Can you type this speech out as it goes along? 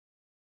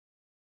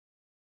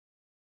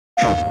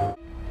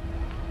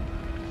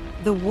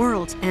The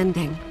world's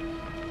ending.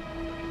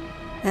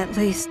 At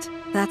least,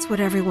 that's what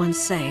everyone's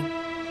saying.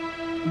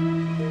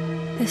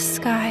 This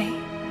sky...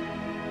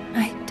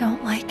 I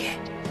don't like it.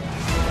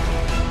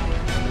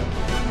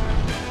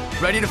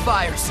 Ready to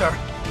fire, sir.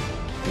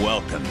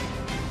 Welcome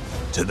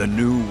to the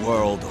New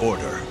World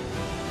Order.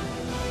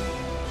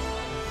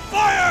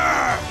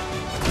 Fire!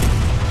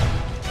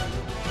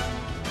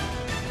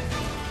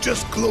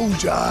 Just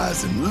close your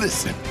eyes and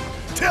listen.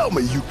 Tell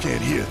me you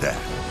can't hear that.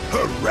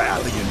 Her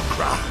rallying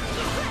cry.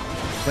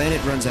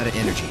 Planet runs out of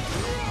energy.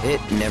 It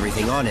and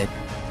everything on it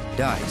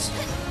dies.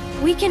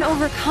 We can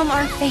overcome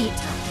our fate.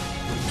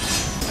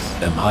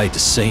 Am I the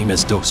same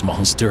as those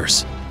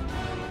monsters?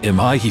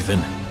 Am I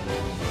even...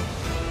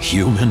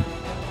 human?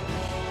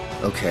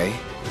 Okay,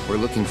 we're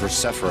looking for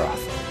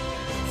Sephiroth.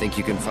 Think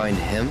you can find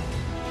him?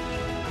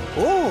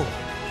 Oh,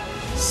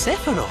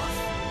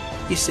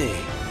 Sephiroth, you say?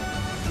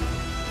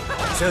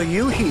 So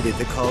you heeded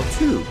the call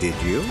too,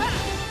 did you?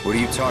 What are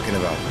you talking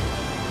about?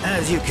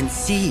 As you can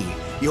see,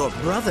 your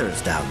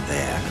brothers down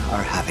there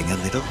are having a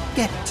little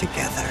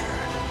get-together.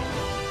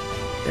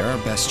 They're our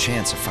best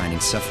chance of finding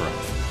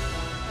Sephiroth.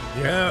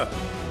 Yeah.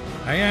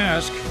 I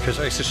ask because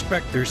I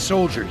suspect they're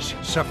soldiers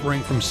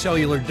suffering from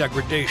cellular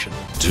degradation.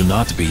 Do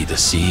not be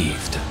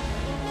deceived.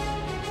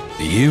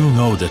 You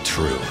know the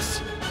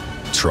truth.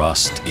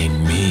 Trust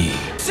in me.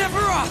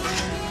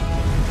 Sephiroth!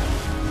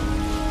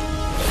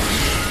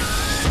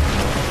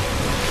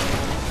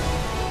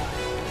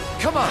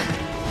 Come on!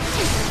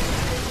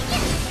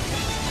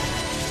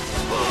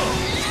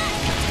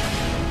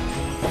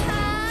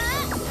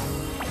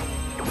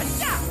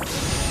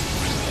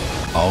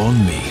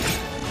 On me.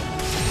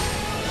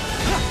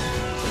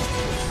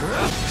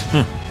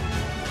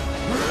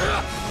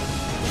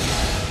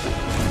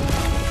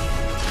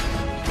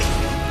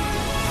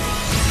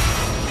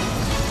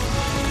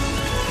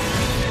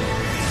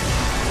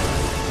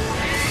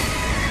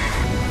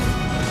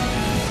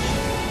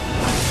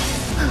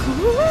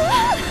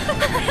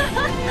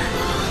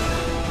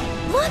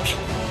 Look!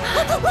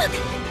 Look!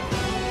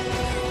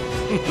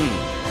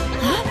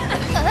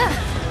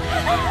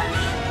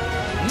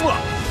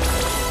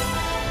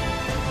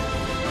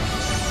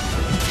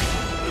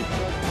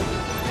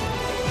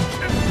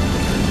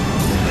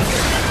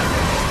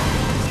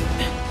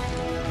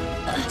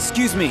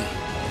 Excuse me.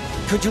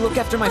 Could you look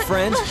after my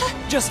friend?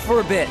 Just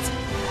for a bit.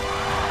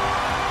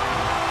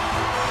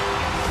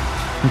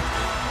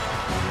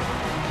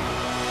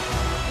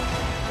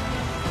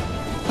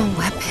 A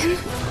weapon?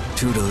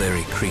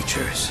 Tutelary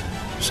creatures,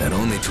 set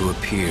only to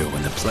appear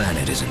when the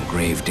planet is in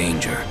grave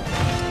danger.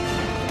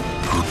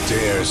 Who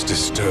dares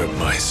disturb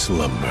my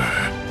slumber?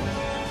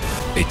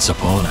 It's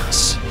upon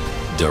us.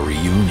 The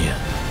reunion.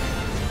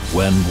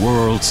 When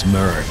worlds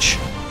merge.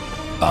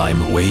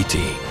 I'm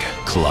waiting,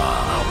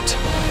 Cloud.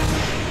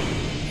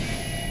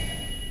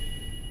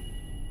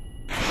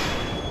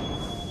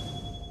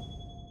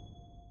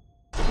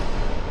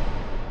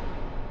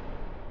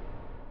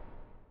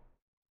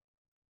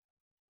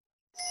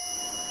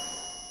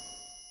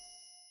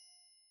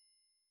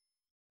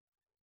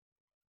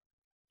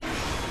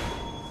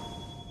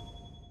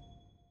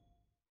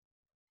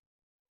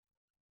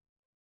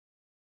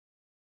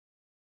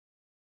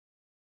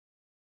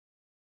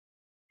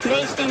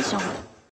 PlayStation